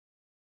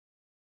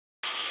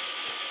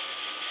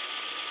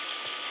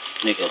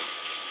nigga.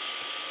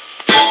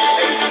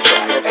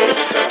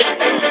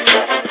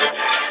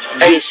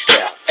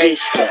 A-slap,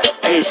 A-slap,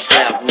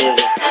 A-slap,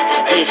 nigga.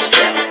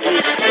 A-slap,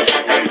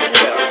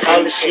 A-slap.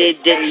 All the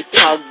shit that you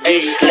talk,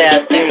 bitch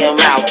slap in your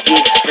mouth,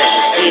 bitch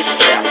slap, bitch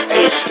slap,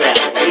 bitch slap,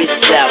 bitch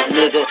slap,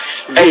 nigga.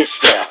 Bitch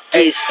slap,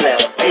 bitch slap,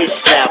 bitch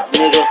slap,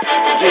 nigga.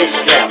 Bitch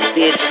slap,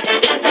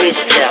 bitch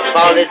slap.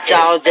 All the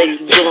jaws that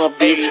you doing,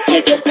 bitch,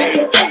 get it.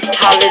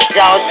 All the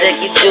jaws that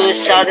you doing,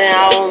 shawty,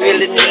 I don't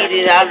really need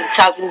it. All the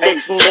talking that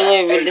you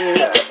doing, really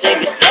need to say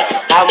it.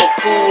 I'm a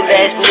cool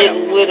ass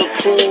nigga with a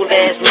cool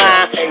ass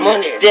mind.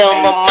 Money still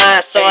on my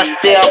mind, so I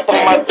stay up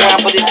on my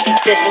grind. But if you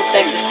test me,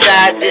 think the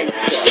side this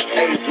shit.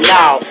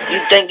 No,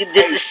 you think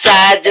this the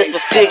side just for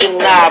figure?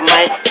 Nah,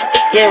 man.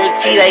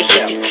 Guaranteed I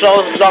hit you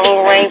close,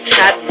 long range.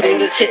 How to do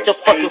this? Hit the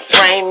fucking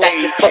frame, knock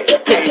your fucking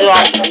picture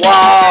off the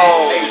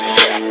wall.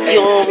 You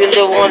don't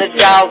really want a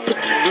dog. Put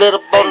the blood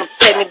up on the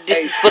payment.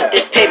 This is what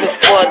they pay me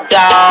for, a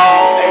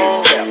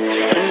dog.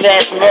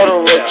 Mass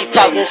murderer, keep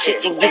talking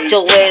shit and get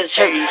your ass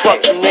hurt,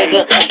 fuck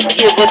nigga.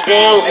 Give a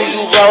damn who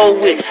you roll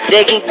with,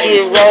 they can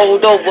get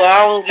rolled over.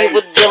 I don't give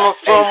a damn, I'm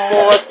from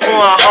Morris, from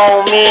a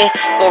home, man.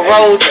 But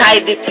roll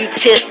tight if you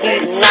test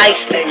me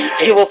nicely.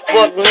 Give a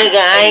fuck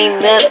nigga, I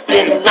ain't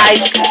nothing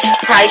nicely.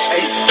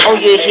 Pricely, on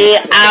your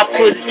head, I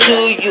put it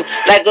to you.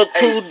 Like a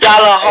 $2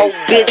 hoe,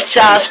 bitch,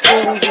 I'll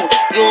screw you.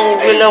 You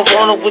don't really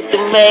want it with the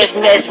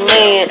mass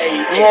man.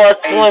 Morris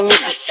Point,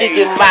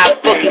 Mississippi, my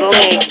fucking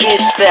land. Get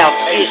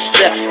slapped, get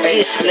slapped.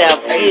 Get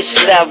slapped, get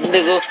slapped,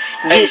 nigga.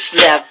 Get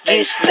slapped,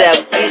 get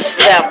slapped, get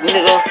slapped,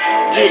 nigga.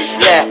 Get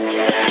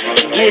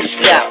slapped, get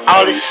slapped.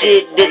 All the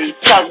shit that you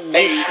talk,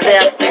 get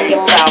slapped in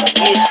your mouth.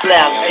 Get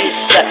slapped, get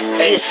slapped,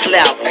 get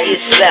slapped, get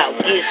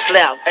slapped, get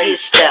slapped, get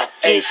slapped,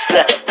 get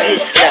slapped, get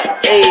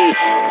slapped. Hey,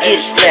 get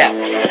slapped,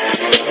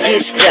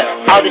 get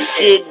slapped. All the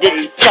shit that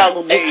you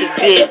talk, get your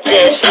bitch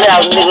ass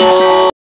slapped, nigga.